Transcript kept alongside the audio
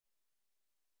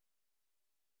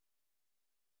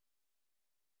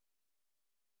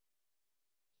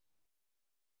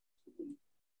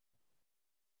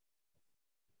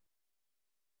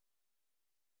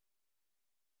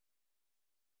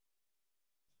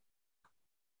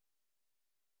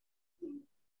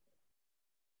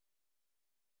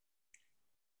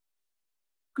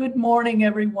Good morning,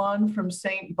 everyone, from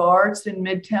St. Bart's in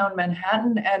Midtown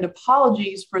Manhattan, and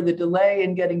apologies for the delay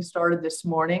in getting started this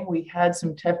morning. We had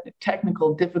some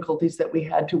technical difficulties that we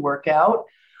had to work out,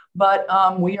 but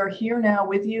we are here now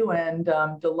with you and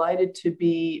delighted to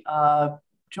be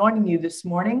joining you this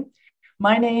morning.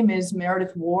 My name is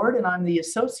Meredith Ward, and I'm the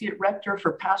Associate Rector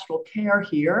for Pastoral Care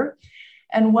here.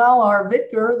 And while our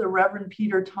vicar, the Reverend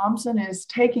Peter Thompson, is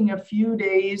taking a few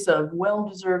days of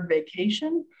well-deserved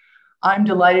vacation, I'm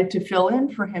delighted to fill in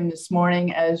for him this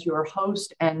morning as your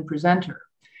host and presenter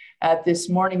at this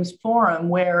morning's forum,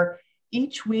 where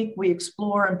each week we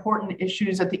explore important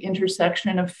issues at the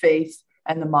intersection of faith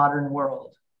and the modern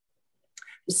world.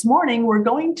 This morning, we're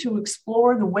going to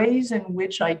explore the ways in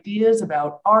which ideas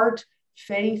about art,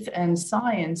 faith, and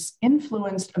science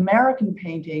influenced American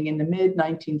painting in the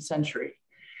mid-19th century,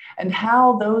 and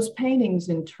how those paintings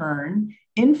in turn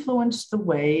influenced the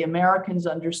way Americans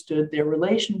understood their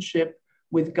relationship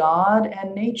with God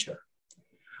and nature.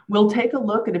 We'll take a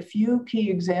look at a few key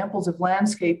examples of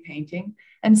landscape painting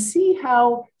and see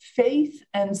how faith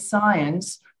and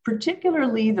science,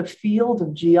 particularly the field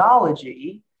of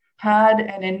geology, had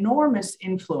an enormous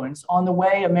influence on the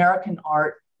way American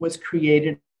art was created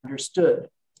and understood.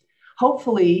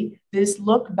 Hopefully, this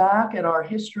look back at our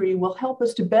history will help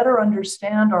us to better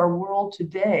understand our world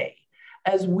today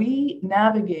as we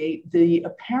navigate the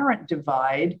apparent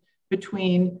divide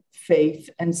between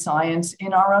faith and science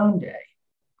in our own day.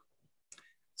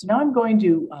 So now I'm going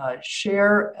to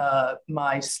share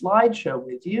my slideshow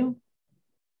with you.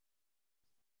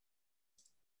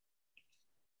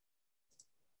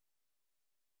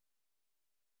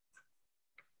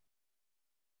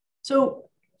 So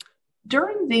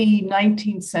during the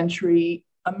 19th century,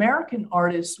 American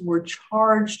artists were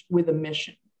charged with a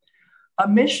mission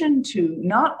to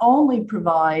not only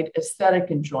provide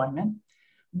aesthetic enjoyment,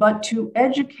 but to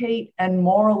educate and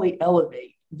morally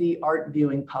elevate the art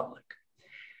viewing public.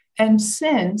 And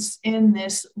since in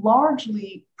this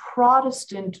largely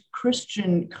Protestant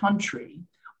Christian country,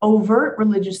 overt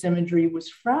religious imagery was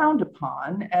frowned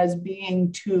upon as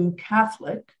being too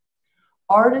Catholic,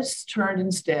 artists turned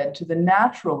instead to the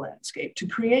natural landscape to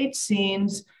create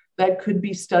scenes that could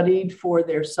be studied for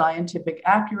their scientific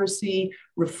accuracy,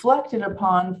 reflected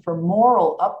upon for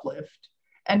moral uplift,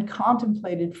 and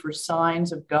contemplated for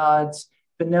signs of God's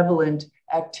benevolent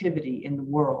activity in the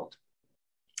world.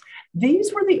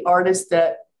 These were the artists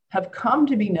that have come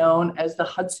to be known as the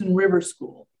Hudson River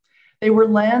School. They were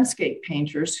landscape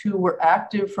painters who were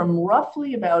active from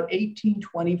roughly about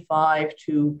 1825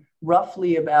 to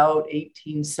roughly about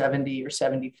 1870 or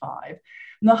 75.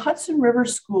 And the Hudson River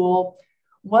School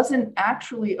wasn't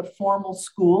actually a formal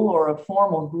school or a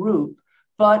formal group,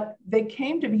 but they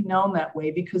came to be known that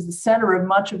way because the center of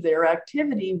much of their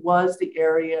activity was the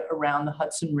area around the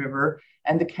Hudson River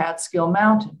and the Catskill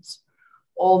Mountains.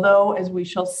 Although, as we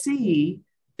shall see,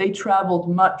 they traveled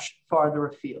much farther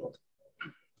afield.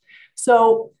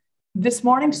 So this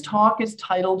morning's talk is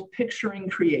titled Picturing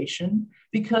Creation,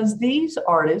 because these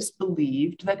artists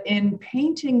believed that in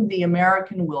painting the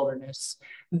American wilderness,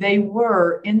 they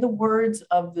were, in the words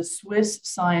of the Swiss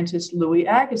scientist Louis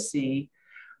Agassiz,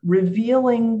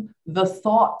 revealing the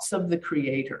thoughts of the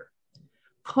creator,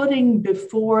 putting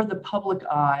before the public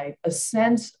eye a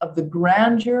sense of the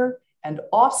grandeur and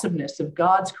awesomeness of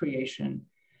God's creation,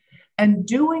 and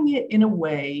doing it in a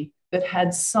way that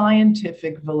had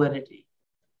scientific validity.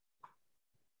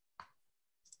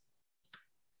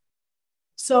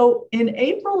 So in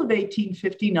April of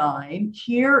 1859,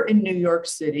 here in New York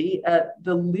City at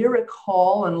the Lyric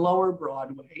Hall on Lower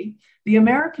Broadway, the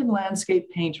American landscape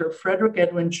painter Frederick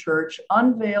Edwin Church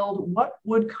unveiled what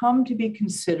would come to be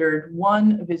considered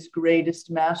one of his greatest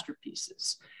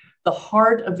masterpieces, The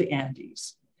Heart of the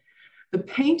Andes. The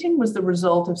painting was the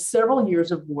result of several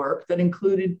years of work that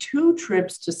included 2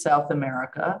 trips to South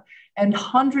America and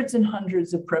hundreds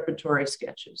of preparatory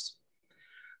sketches.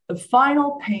 The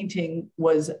final painting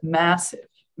was massive,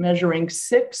 measuring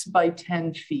 6 by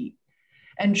 10 feet,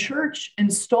 and Church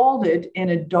installed it in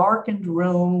a darkened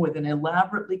room with an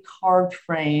elaborately carved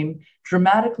frame,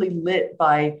 dramatically lit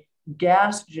by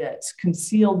gas jets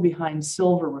concealed behind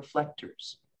silver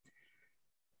reflectors.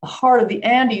 The Heart of the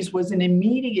Andes was an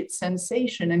immediate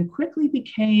sensation and quickly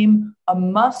became a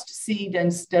must-see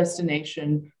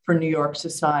destination for New York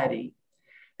society.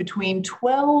 Between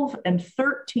 12 and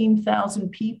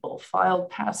 13,000 people filed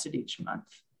past it each month.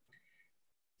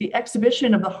 The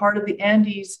exhibition of The Heart of the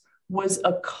Andes was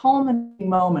a culminating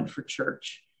moment for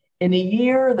Church in a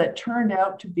year that turned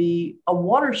out to be a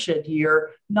watershed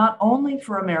year, not only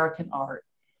for American art,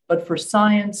 but for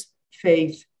science,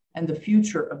 faith, and the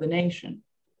future of the nation.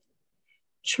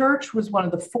 Church was one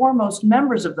of the foremost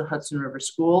members of the Hudson River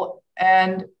School,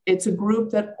 and it's a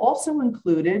group that also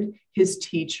included his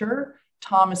teacher,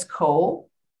 Thomas Cole,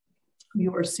 who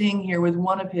you are seeing here with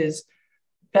one of his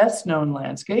best-known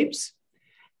landscapes.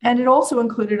 And it also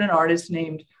included an artist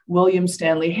named William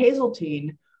Stanley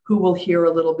Hazeltine, who we'll hear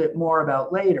a little bit more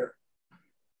about later.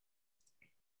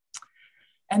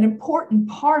 An important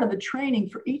part of the training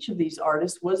for each of these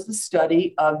artists was the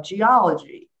study of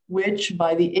geology, which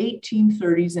by the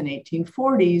 1830s and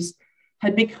 1840s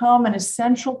had become an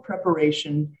essential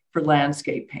preparation for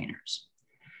landscape painters.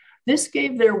 This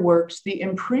gave their works the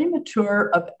imprimatur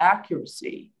of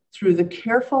accuracy through the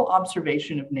careful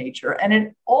observation of nature, and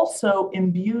it also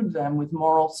imbued them with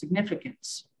moral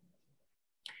significance.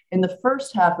 In the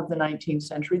first half of the 19th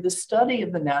century, the study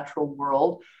of the natural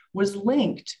world was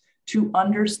linked to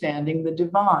understanding the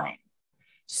divine.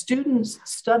 Students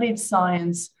studied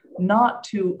science not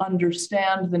to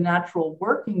understand the natural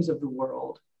workings of the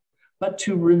world, but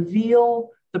to reveal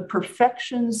the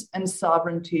perfections and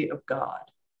sovereignty of God.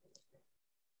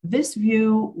 This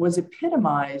view was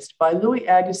epitomized by Louis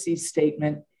Agassiz's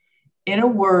statement, "In a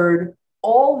word,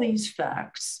 all these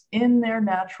facts in their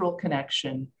natural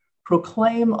connection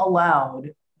proclaim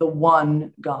aloud the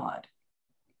one God."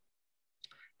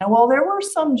 Now, while there were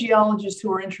some geologists who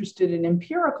were interested in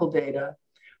empirical data,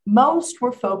 most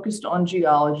were focused on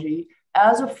geology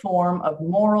as a form of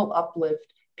moral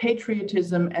uplift,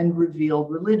 patriotism, and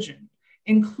revealed religion,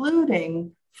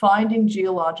 including finding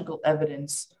geological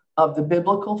evidence of the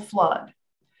biblical flood.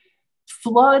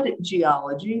 Flood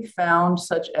geology found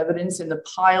such evidence in the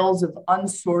piles of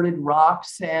unsorted rock,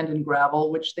 sand, and gravel,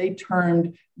 which they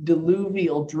termed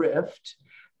diluvial drift,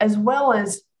 as well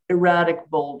as erratic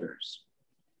boulders.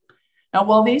 Now,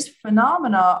 while these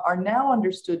phenomena are now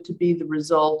understood to be the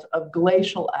result of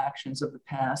glacial actions of the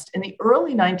past, in the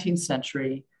early 19th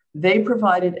century, they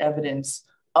provided evidence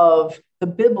of the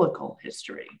biblical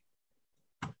history.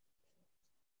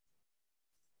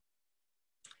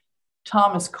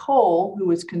 Thomas Cole,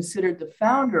 who is considered the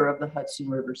founder of the Hudson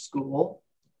River School,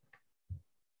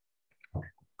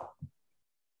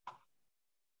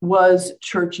 was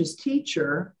Church's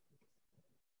teacher.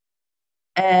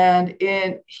 And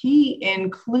he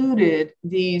included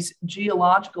these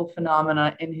geological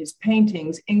phenomena in his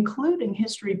paintings, including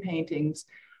history paintings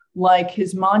like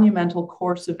his monumental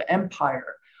Course of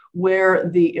Empire, where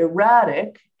the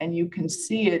erratic, and you can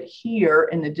see it here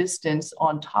in the distance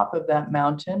on top of that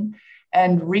mountain,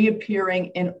 and reappearing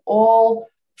in all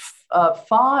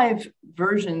 5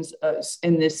 versions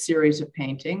in this series of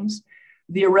paintings.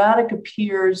 The erratic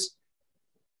appears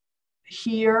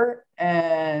here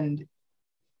and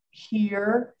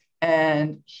here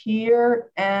and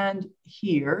here and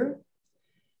here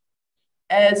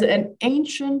as an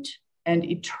ancient and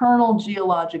eternal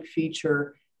geologic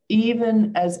feature,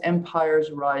 even as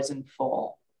empires rise and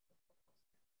fall.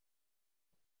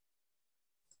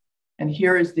 And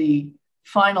here is the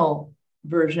final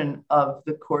version of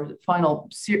the final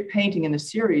painting in the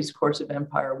series, Course of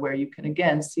Empire, where you can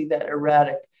again see that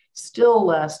erratic still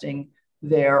lasting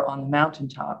there on the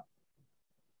mountaintop.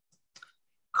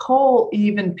 Cole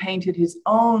even painted his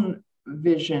own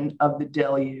vision of the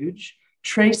deluge,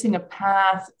 tracing a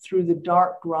path through the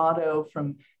dark grotto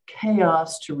from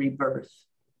chaos to rebirth.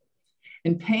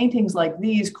 In paintings like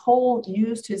these, Cole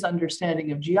used his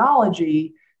understanding of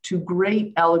geology to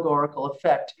great allegorical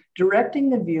effect, directing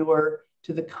the viewer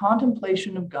to the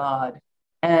contemplation of God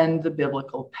and the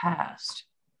biblical past.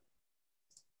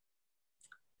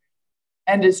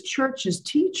 And as Church's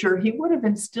teacher, he would have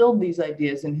instilled these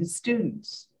ideas in his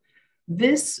students.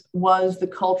 This was the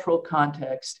cultural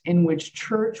context in which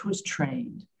Church was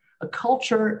trained, a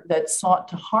culture that sought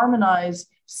to harmonize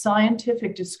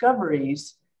scientific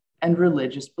discoveries and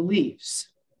religious beliefs.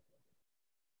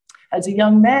 As a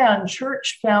young man,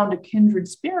 Church found a kindred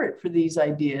spirit for these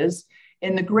ideas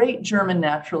in the great German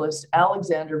naturalist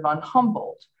Alexander von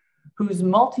Humboldt, whose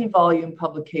multi-volume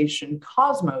publication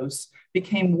Cosmos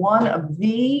became one of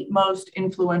the most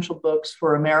influential books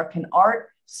for American art,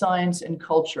 science, and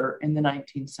culture in the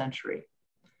 19th century.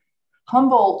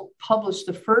 Humboldt published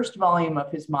the first volume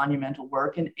of his monumental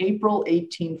work in April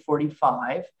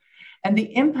 1845, and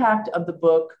the impact of the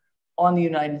book on the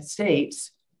United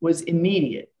States was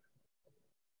immediate.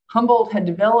 Humboldt had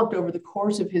developed over the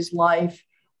course of his life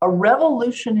a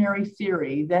revolutionary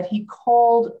theory that he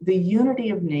called the unity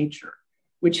of nature,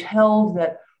 which held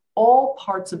that all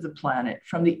parts of the planet,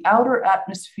 from the outer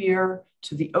atmosphere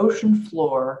to the ocean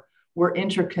floor, were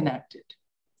interconnected.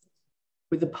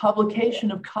 With the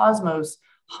publication of Cosmos,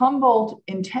 Humboldt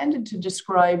intended to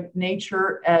describe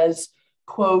nature as,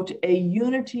 quote, a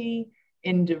unity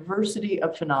in diversity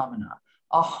of phenomena,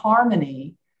 a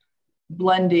harmony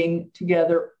blending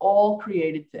together all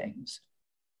created things.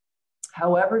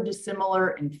 However dissimilar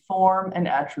in form and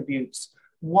attributes,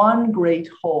 one great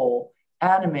whole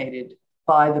animated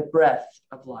by the breath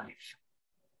of life.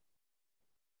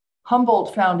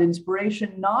 Humboldt found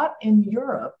inspiration not in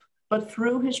Europe, but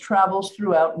through his travels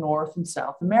throughout North and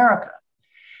South America.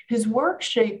 His work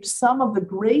shaped some of the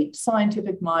great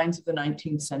scientific minds of the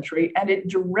 19th century, and it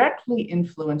directly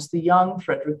influenced the young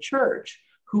Frederick Church,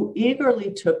 who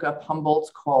eagerly took up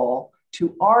Humboldt's call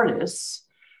to artists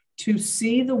to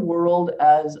see the world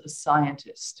as a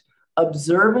scientist,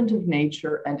 observant of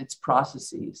nature and its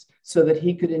processes, so that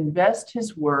he could invest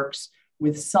his works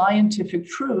with scientific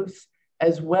truth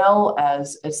as well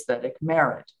as aesthetic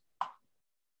merit.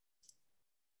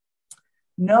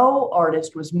 No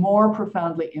artist was more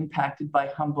profoundly impacted by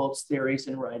Humboldt's theories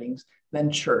and writings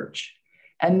than Church,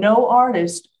 and no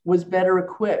artist was better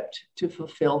equipped to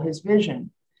fulfill his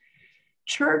vision.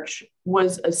 Church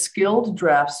was a skilled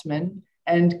draftsman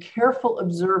and careful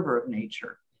observer of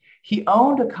nature. He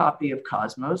owned a copy of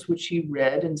Cosmos, which he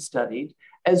read and studied,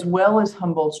 as well as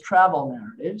Humboldt's travel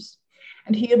narratives.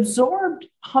 And he absorbed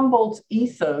Humboldt's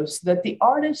ethos that the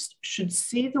artist should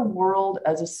see the world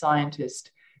as a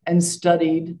scientist and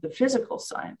studied the physical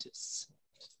sciences.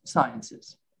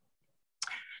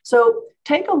 So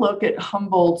take a look at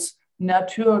Humboldt's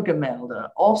Naturgemälde,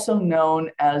 also known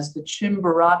as the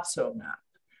Chimborazo map,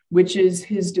 which is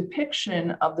his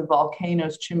depiction of the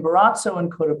volcanoes Chimborazo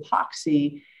and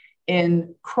Cotopaxi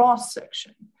in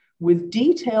cross-section, with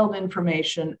detailed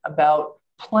information about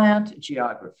plant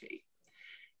geography.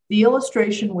 The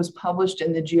illustration was published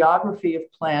in the Geography of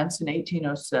Plants in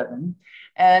 1807,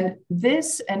 and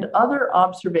this and other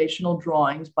observational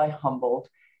drawings by Humboldt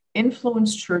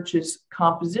influenced Church's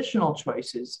compositional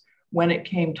choices when it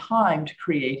came time to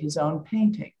create his own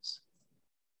paintings.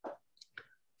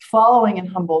 Following in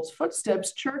Humboldt's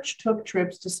footsteps, Church took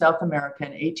trips to South America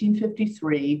in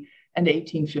 1853 and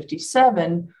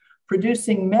 1857,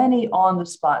 producing many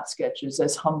on-the-spot sketches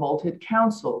as Humboldt had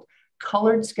counseled.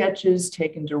 Colored sketches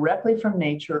taken directly from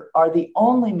nature are the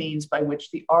only means by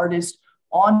which the artist,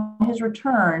 on his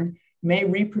return, may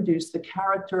reproduce the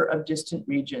character of distant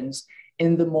regions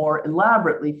in the more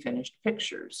elaborately finished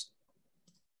pictures.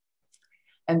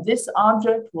 And this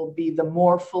object will be the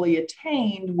more fully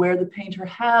attained where the painter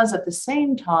has at the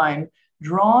same time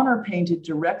drawn or painted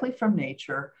directly from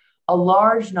nature a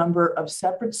large number of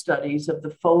separate studies of the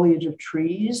foliage of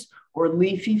trees or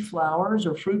leafy flowers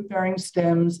or fruit-bearing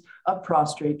stems of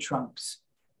prostrate trunks.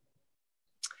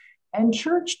 And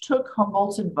Church took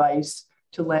Humboldt's advice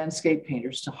to landscape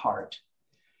painters to heart.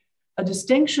 A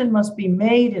distinction must be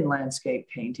made in landscape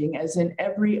painting, as in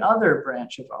every other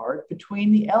branch of art,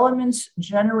 between the elements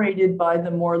generated by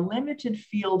the more limited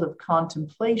field of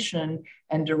contemplation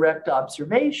and direct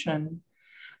observation,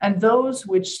 and those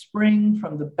which spring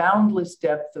from the boundless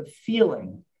depth of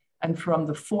feeling and from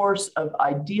the force of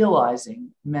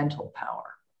idealizing mental power.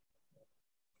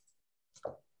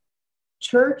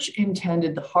 Church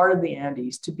intended the Heart of the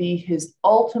Andes to be his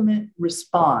ultimate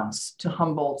response to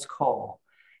Humboldt's call,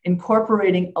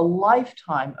 incorporating a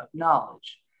lifetime of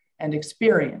knowledge and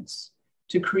experience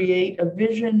to create a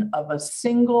vision of a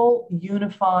single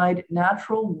unified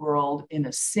natural world in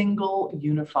a single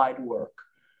unified work,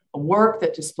 a work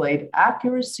that displayed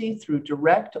accuracy through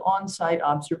direct on-site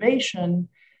observation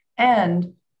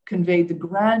and conveyed the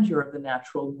grandeur of the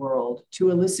natural world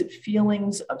to elicit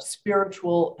feelings of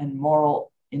spiritual and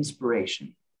moral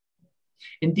inspiration.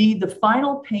 Indeed, the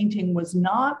final painting was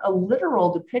not a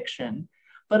literal depiction,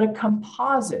 but a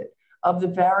composite of the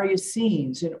various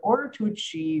scenes in order to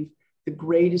achieve the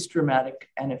greatest dramatic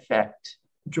effect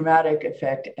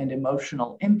and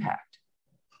emotional impact.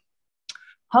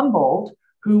 Humboldt,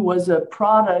 who was a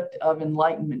product of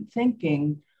Enlightenment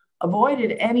thinking,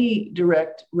 avoided any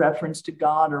direct reference to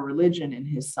God or religion in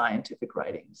his scientific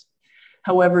writings.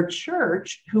 However,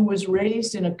 Church, who was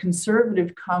raised in a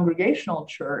conservative congregational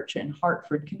church in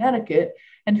Hartford, Connecticut,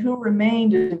 and who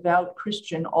remained a devout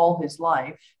Christian all his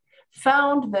life,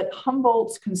 found that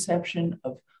Humboldt's conception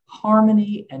of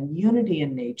harmony and unity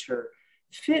in nature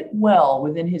fit well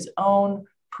within his own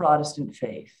Protestant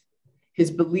faith, his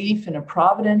belief in a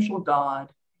providential God,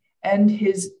 and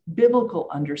his biblical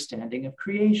understanding of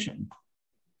creation.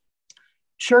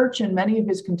 Church and many of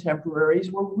his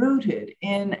contemporaries were rooted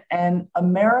in an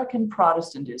American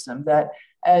Protestantism that,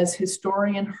 as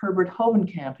historian Herbert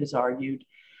Hovenkamp has argued,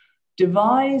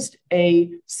 devised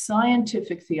a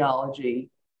scientific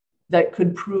theology that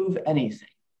could prove anything.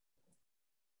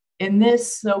 In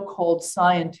this so-called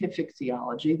scientific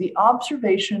theology, the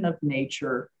observation of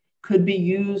nature could be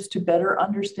used to better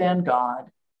understand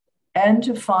God and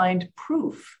to find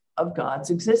proof of God's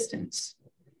existence.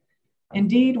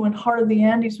 Indeed, when Heart of the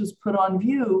Andes was put on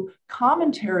view,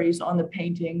 commentaries on the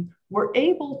painting were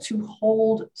able to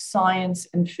hold science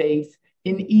and faith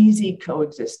in easy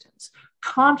coexistence,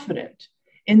 confident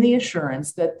in the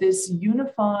assurance that this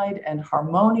unified and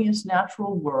harmonious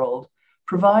natural world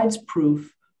provides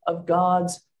proof of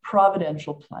God's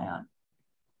providential plan.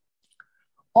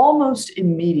 Almost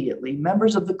immediately,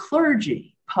 members of the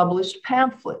clergy published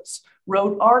pamphlets,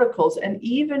 wrote articles, and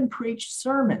even preached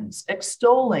sermons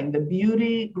extolling the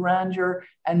beauty, grandeur,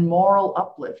 and moral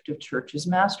uplift of Church's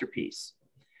masterpiece.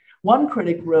 One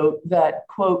critic wrote that,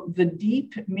 quote, "the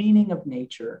deep meaning of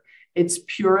nature, its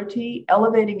purity,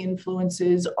 elevating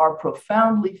influences are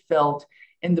profoundly felt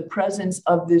in the presence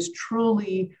of this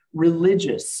truly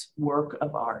religious work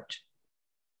of art."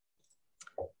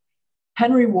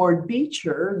 Henry Ward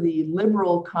Beecher, the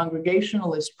liberal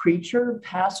Congregationalist preacher,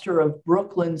 pastor of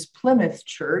Brooklyn's Plymouth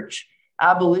Church,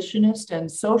 abolitionist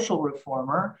and social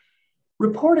reformer,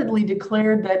 reportedly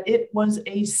declared that it was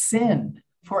a sin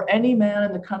for any man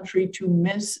in the country to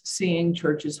miss seeing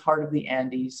Church's Heart of the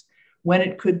Andes when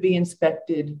it could be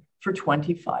inspected for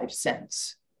 25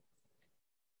 cents.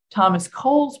 Thomas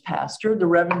Cole's pastor, the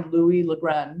Reverend Louis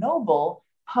Legrand Noble,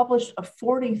 published a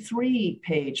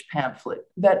 43-page pamphlet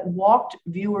that walked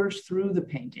viewers through the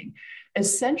painting,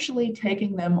 essentially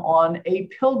taking them on a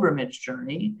pilgrimage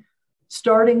journey,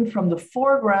 starting from the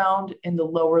foreground in the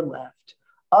lower left,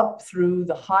 up through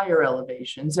the higher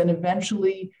elevations, and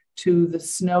eventually to the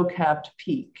snow-capped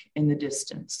peak in the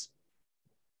distance.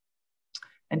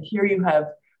 And here you have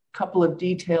a couple of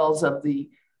details of the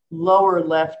lower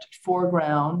left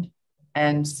foreground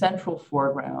and central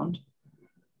foreground.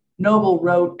 Noble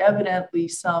wrote, evidently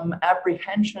some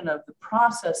apprehension of the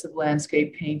process of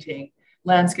landscape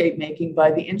making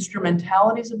by the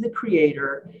instrumentalities of the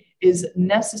creator is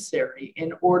necessary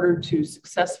in order to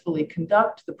successfully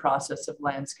conduct the process of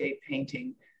landscape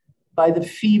painting by the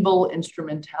feeble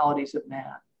instrumentalities of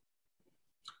man.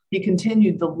 He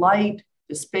continued, the light,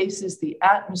 the spaces, the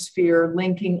atmosphere,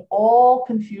 linking all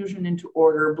confusion into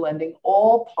order, blending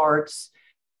all parts,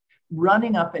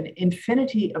 running up an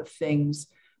infinity of things,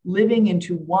 living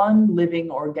into one living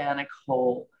organic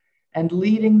whole, and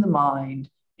leading the mind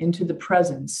into the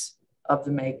presence of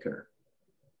the maker.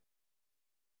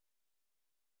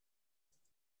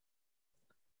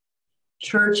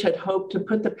 Church had hoped to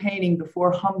put the painting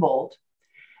before Humboldt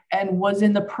and was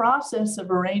in the process of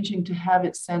arranging to have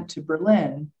it sent to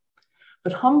Berlin,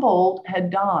 but Humboldt had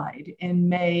died in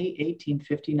May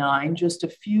 1859, just a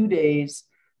few days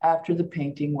after the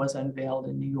painting was unveiled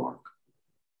in New York.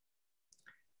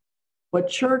 What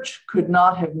Church could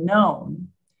not have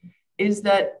known is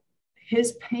that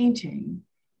his painting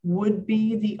would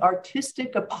be the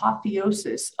artistic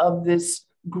apotheosis of this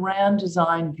grand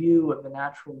design view of the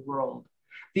natural world.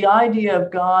 The idea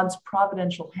of God's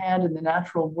providential hand in the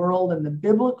natural world and the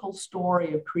biblical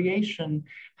story of creation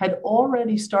had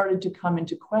already started to come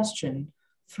into question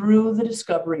through the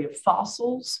discovery of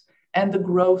fossils and the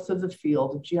growth of the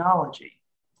field of geology.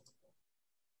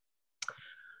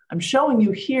 I'm showing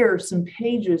you here some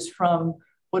pages from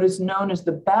what is known as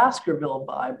the Baskerville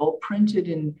Bible, printed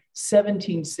in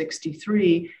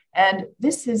 1763. And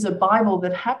this is a Bible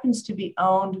that happens to be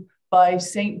owned by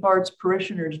St. Bart's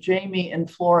parishioners, Jamie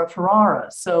and Flora Ferrara.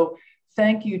 So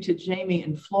thank you to Jamie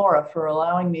and Flora for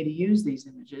allowing me to use these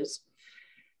images.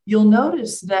 You'll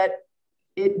notice that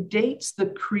it dates the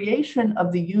creation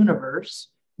of the universe,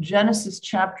 Genesis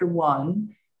chapter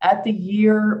 1, at the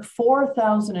year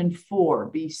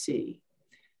 4004 BC.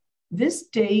 This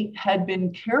date had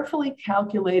been carefully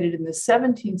calculated in the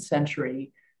 17th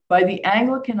century by the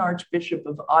Anglican Archbishop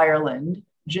of Ireland,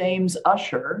 James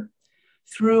Ussher,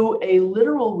 through a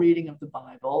literal reading of the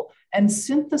Bible and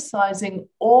synthesizing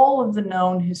all of the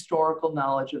known historical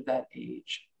knowledge of that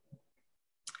age.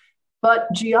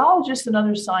 But geologists and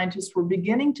other scientists were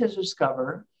beginning to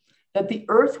discover that the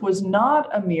Earth was not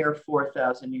a mere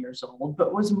 4,000 years old,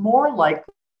 but was more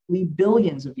likely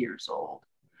billions of years old.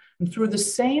 And through the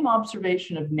same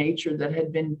observation of nature that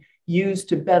had been used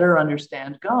to better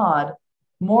understand God,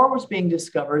 more was being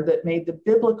discovered that made the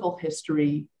biblical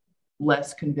history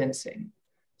less convincing.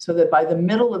 So that by the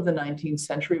middle of the 19th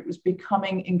century, it was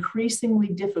becoming increasingly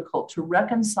difficult to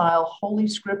reconcile Holy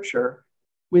Scripture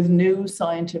with new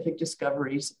scientific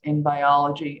discoveries in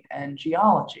biology and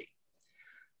geology.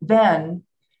 Then,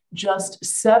 just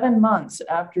 7 months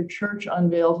after Church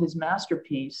unveiled his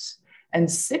masterpiece, and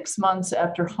 6 months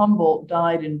after Humboldt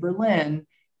died in Berlin,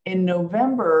 in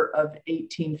November of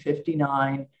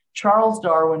 1859, Charles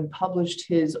Darwin published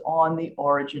his On the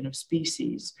Origin of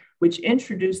Species, which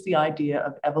introduced the idea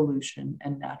of evolution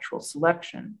and natural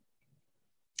selection.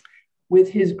 With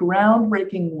his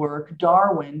groundbreaking work,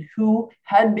 Darwin, who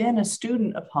had been a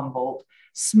student of Humboldt,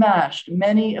 smashed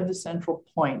many of the central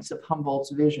points of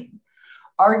Humboldt's vision,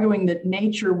 arguing that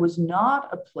nature was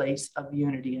not a place of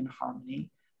unity and harmony,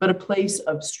 but a place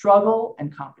of struggle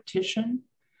and competition,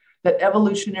 that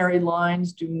evolutionary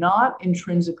lines do not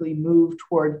intrinsically move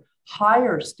toward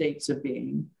higher states of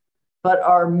being, but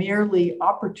are merely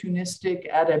opportunistic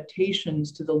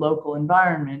adaptations to the local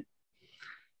environment,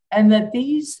 and that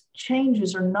these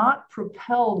changes are not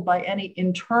propelled by any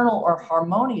internal or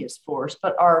harmonious force,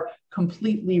 but are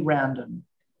completely random.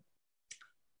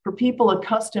 For people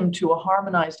accustomed to a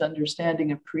harmonized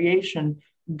understanding of creation,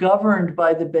 governed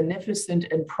by the beneficent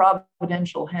and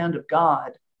providential hand of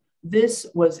God, this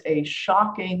was a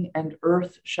shocking and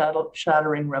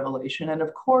earth-shattering revelation. And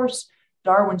of course,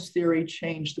 Darwin's theory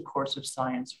changed the course of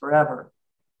science forever.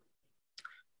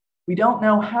 We don't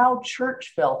know how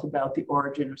Church felt about the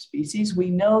origin of species.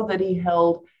 We know that he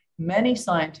held many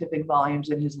scientific volumes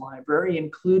in his library,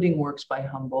 including works by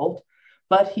Humboldt,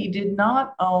 but he did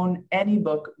not own any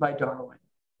book by Darwin.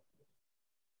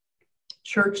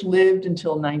 Church lived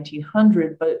until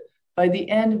 1900, but by the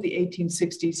end of the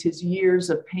 1860s, his years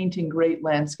of painting great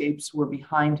landscapes were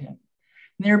behind him.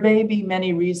 And there may be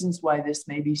many reasons why this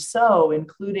may be so,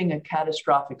 including a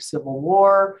catastrophic civil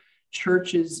war,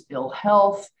 Church's ill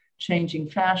health, changing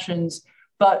fashions,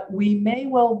 but we may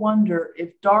well wonder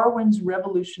if Darwin's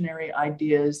revolutionary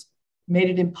ideas made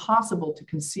it impossible to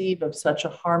conceive of such a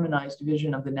harmonized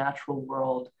vision of the natural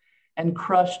world and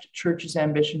crushed Church's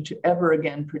ambition to ever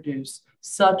again produce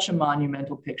such a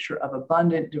monumental picture of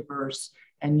abundant, diverse,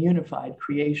 and unified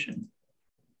creation.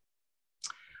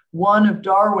 One of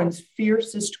Darwin's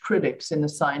fiercest critics in the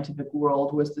scientific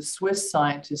world was the Swiss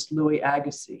scientist Louis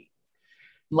Agassiz.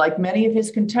 Like many of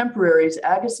his contemporaries,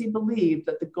 Agassiz believed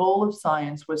that the goal of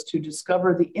science was to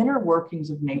discover the inner workings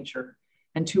of nature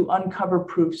and to uncover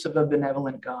proofs of a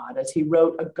benevolent God. As he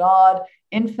wrote, "A God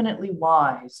infinitely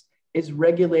wise is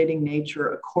regulating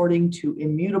nature according to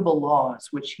immutable laws,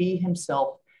 which he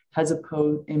himself has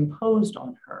imposed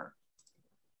on her."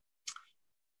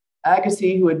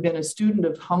 Agassiz, who had been a student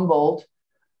of Humboldt,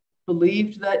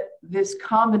 believed that this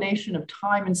combination of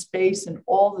time and space and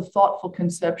all the thoughtful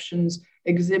conceptions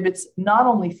exhibits not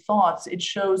only thoughts, it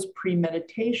shows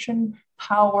premeditation,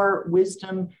 power,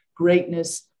 wisdom,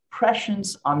 greatness,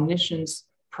 prescience, omniscience,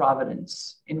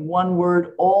 providence. In one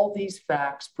word, all these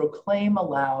facts proclaim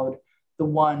aloud the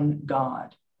one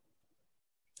God.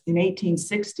 In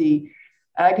 1860,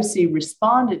 Agassiz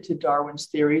responded to Darwin's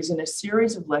theories in a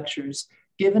series of lectures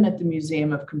given at the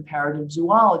Museum of Comparative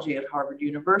Zoology at Harvard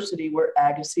University, where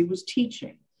Agassiz was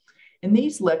teaching. In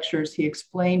these lectures, he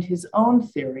explained his own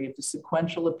theory of the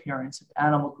sequential appearance of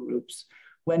animal groups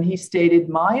when he stated,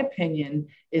 "My opinion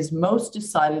is most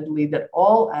decidedly that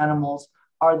all animals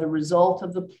are the result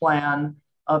of the plan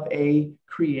of a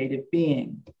creative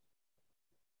being."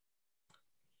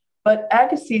 But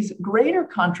Agassiz's greater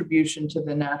contribution to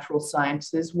the natural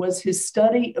sciences was his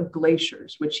study of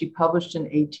glaciers, which he published in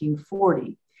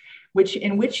 1840,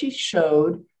 in which he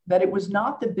showed that it was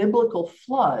not the biblical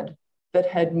flood that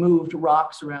had moved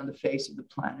rocks around the face of the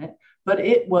planet, but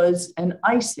it was an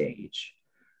ice age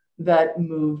that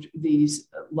moved these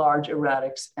large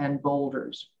erratics and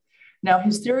boulders. Now,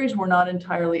 his theories were not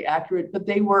entirely accurate, but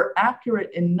they were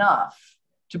accurate enough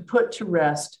to put to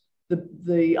rest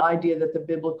the idea that the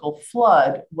biblical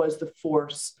flood was the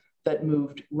force that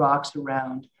moved rocks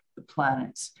around the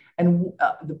planets and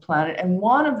the planet. And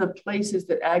one of the places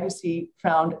that Agassiz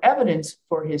found evidence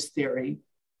for his theory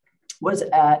was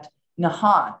at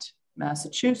Nahant,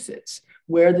 Massachusetts,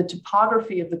 where the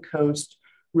topography of the coast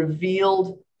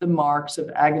revealed the marks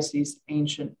of Agassiz's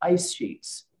ancient ice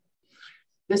sheets.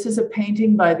 This is a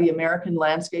painting by the American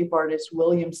landscape artist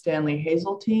William Stanley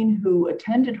Hazeltine, who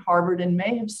attended Harvard and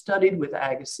may have studied with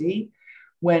Agassiz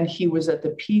when he was at the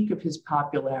peak of his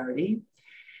popularity.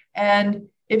 And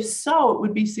if so, it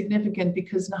would be significant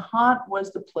because Nahant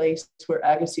was the place where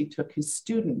Agassiz took his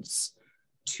students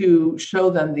to show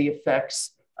them the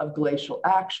effects of glacial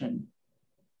action.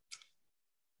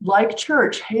 Like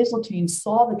Church, Hazeltine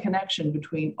saw the connection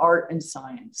between art and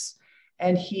science.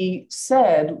 And he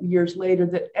said years later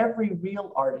that every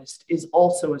real artist is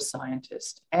also a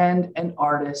scientist, and an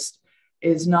artist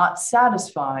is not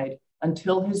satisfied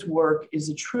until his work is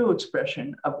a true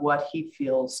expression of what he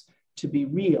feels to be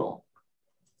real.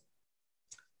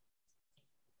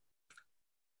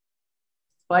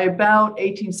 By about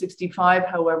 1865,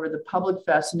 however, the public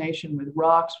fascination with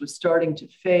rocks was starting to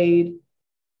fade.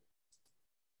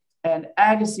 and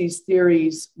Agassiz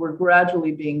theories were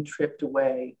gradually being tripped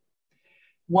away.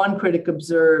 One critic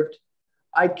observed,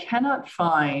 "I cannot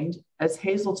find, as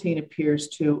Hazeltine appears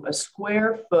to, a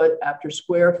square foot after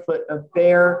square foot of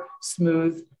bare,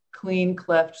 smooth, clean,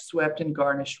 cleft, swept, and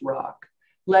garnished rock.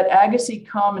 Let Agassiz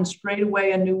come, and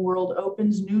straightway a new world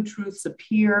opens, new truths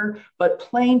appear, but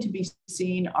plain to be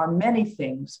seen are many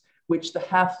things which the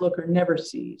half-looker never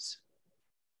sees."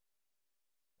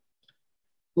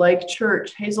 Like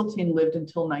Church, Hazeltine lived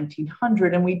until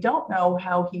 1900, and we don't know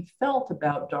how he felt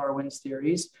about Darwin's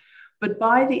theories, but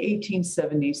by the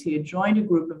 1870s, he had joined a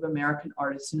group of American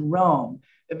artists in Rome,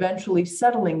 eventually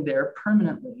settling there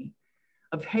permanently.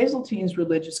 Of Hazeltine's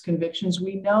religious convictions,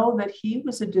 we know that he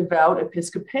was a devout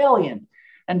Episcopalian,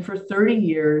 and for 30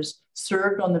 years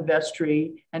served on the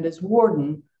vestry and as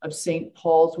warden of St.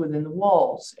 Paul's within the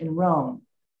walls in Rome.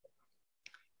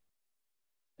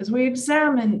 As we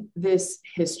examine this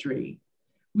history,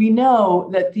 we know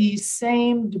that these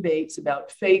same debates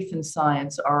about faith and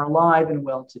science are alive and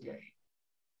well today.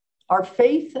 Are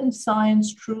faith and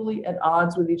science truly at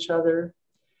odds with each other?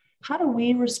 How do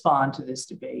we respond to this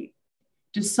debate?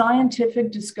 Do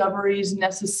scientific discoveries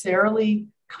necessarily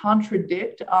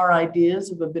contradict our ideas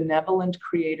of a benevolent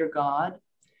creator God?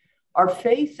 Are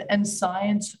faith and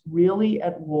science really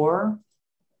at war?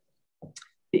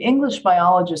 The English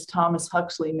biologist Thomas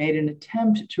Huxley made an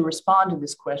attempt to respond to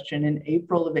this question in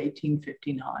April of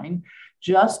 1859,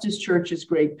 just as Church's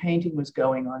great painting was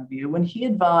going on view, when he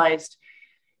advised,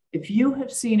 "If you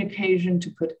have seen occasion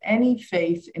to put any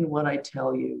faith in what I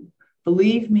tell you,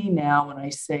 believe me now when I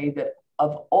say that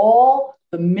of all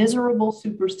the miserable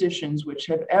superstitions which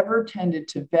have ever tended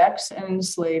to vex and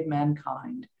enslave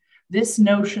mankind, this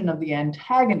notion of the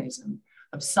antagonism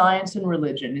of science and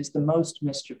religion is the most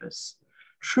mischievous.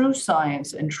 True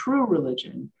science and true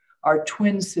religion are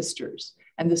twin sisters,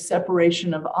 and the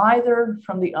separation of either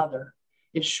from the other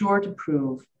is sure to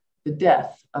prove the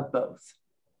death of both."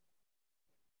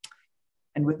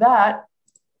 And with that,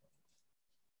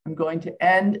 I'm going to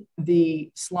end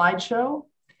the slideshow.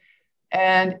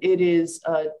 And it is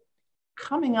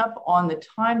coming up on the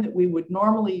time that we would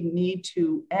normally need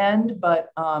to end,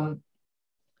 but I'd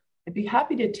be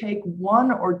happy to take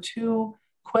one or two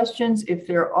questions if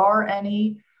there are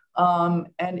any.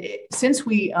 Since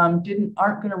we aren't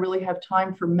going to really have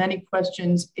time for many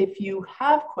questions, if you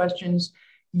have questions,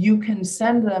 you can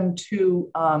send them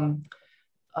to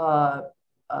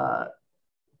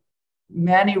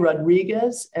Manny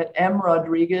Rodriguez at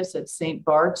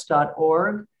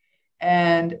mrodriguez@stbarts.org,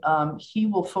 and he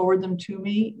will forward them to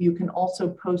me. You can also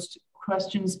post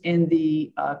questions in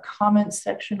the comments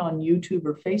section on YouTube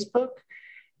or Facebook,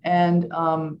 and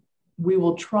we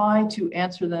will try to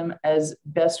answer them as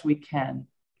best we can.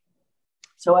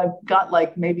 So I've got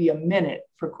like maybe a minute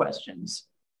for questions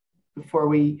before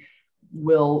we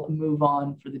will move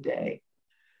on for the day.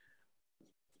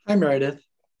 Hi, Meredith.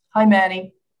 Hi,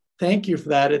 Manny. Thank you for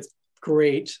that. It's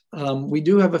great. We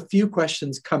do have a few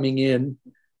questions coming in.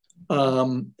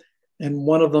 And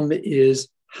one of them is,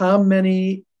 how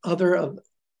many other of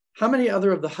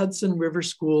the Hudson River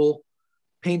School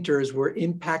painters were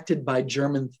impacted by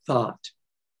German thought?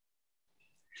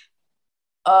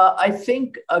 I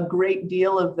think a great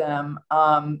deal of them.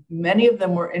 Many of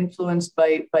them were influenced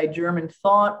by German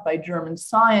thought, by German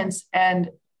science,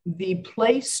 and the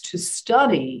place to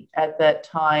study at that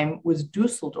time was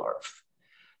Dusseldorf.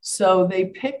 So they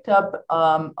picked up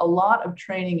a lot of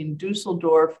training in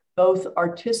Dusseldorf, both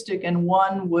artistic and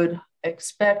one would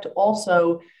expect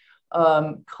also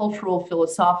cultural,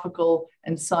 philosophical,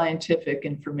 and scientific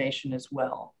information as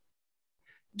well.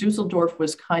 Dusseldorf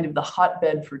was kind of the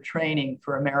hotbed for training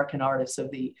for American artists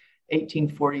of the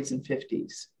 1840s and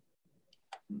 50s.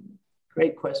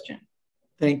 Great question.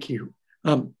 Thank you.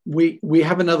 We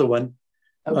have another one.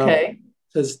 Okay.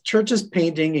 Says, Church's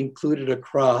painting included a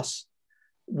cross.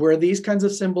 Were these kinds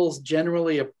of symbols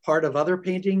generally a part of other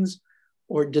paintings,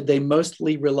 or did they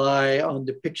mostly rely on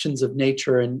depictions of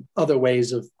nature and other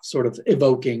ways of sort of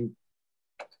evoking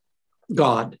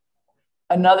God?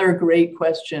 Another great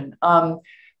question.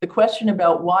 The question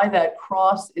about why that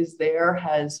cross is there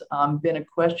has been a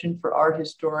question for art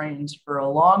historians for a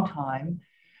long time.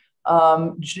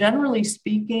 Generally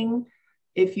speaking,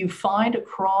 if you find a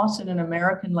cross in an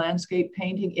American landscape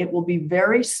painting, it will be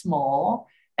very small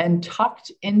and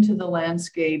tucked into the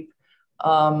landscape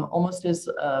almost as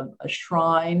a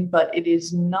shrine, but it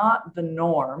is not the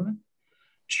norm.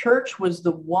 Church was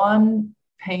the one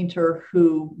painter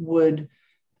who would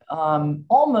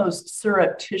almost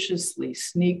surreptitiously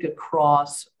sneak a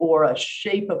cross or a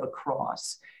shape of a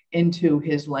cross into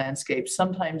his landscape.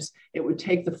 Sometimes it would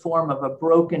take the form of a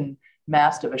broken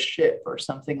mast of a ship or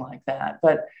something like that.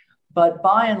 But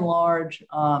by and large,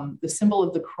 the symbol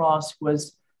of the cross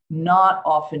was not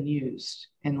often used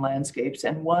in landscapes,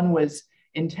 and one was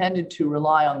intended to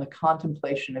rely on the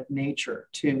contemplation of nature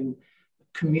to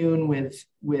commune with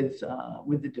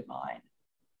the divine.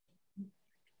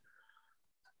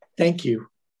 Thank you.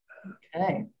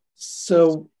 Okay.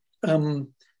 So,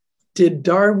 did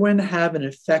Darwin have an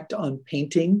effect on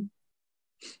painting?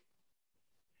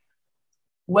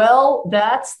 Well,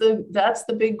 that's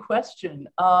the big question.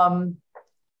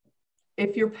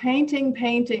 If you're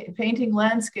painting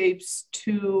landscapes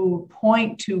to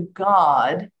point to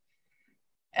God,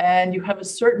 and you have a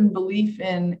certain belief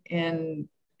in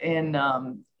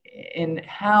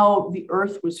how the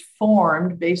earth was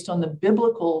formed based on the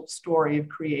biblical story of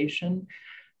creation,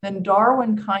 then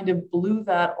Darwin kind of blew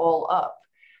that all up.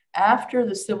 After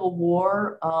the Civil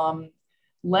War,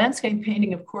 landscape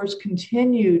painting, of course,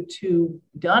 continued to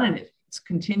done, and it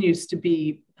continues to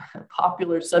be a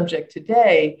popular subject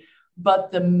today.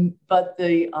 But the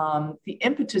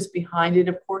impetus behind it,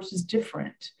 of course, is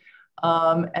different,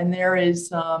 and there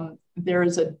is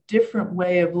a different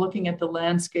way of looking at the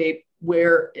landscape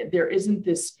where there isn't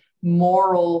this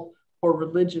moral or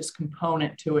religious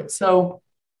component to it. So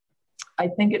I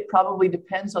think it probably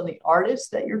depends on the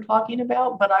artist that you're talking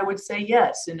about, but I would say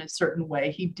yes, in a certain way,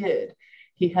 he did.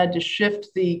 He had to shift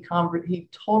he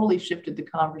totally shifted the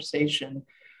conversation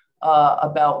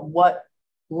about what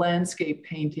landscape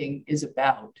painting is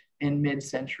about in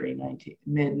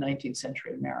mid-19th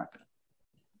century America.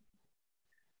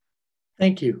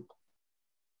 Thank you.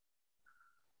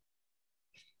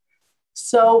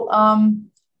 So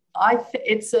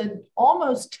it's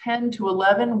almost 10 to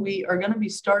 11. We are going to be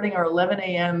starting our 11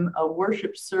 a.m.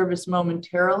 Worship service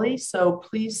momentarily, so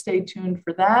please stay tuned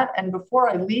for that. And before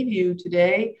I leave you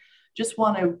today, just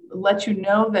want to let you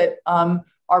know that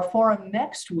our forum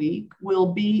next week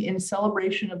will be in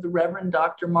celebration of the Reverend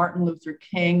Dr. Martin Luther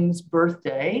King's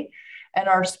birthday. And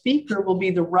our speaker will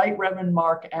be the Right Reverend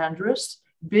Mark Andrus,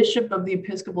 Bishop of the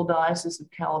Episcopal Diocese of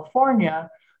California,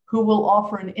 who will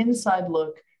offer an inside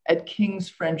look at King's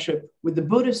friendship with the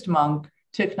Buddhist monk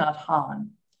Thich Nhat Hanh.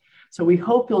 So we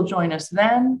hope you'll join us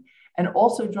then, and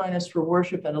also join us for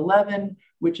worship at 11,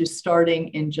 which is starting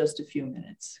in just a few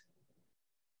minutes.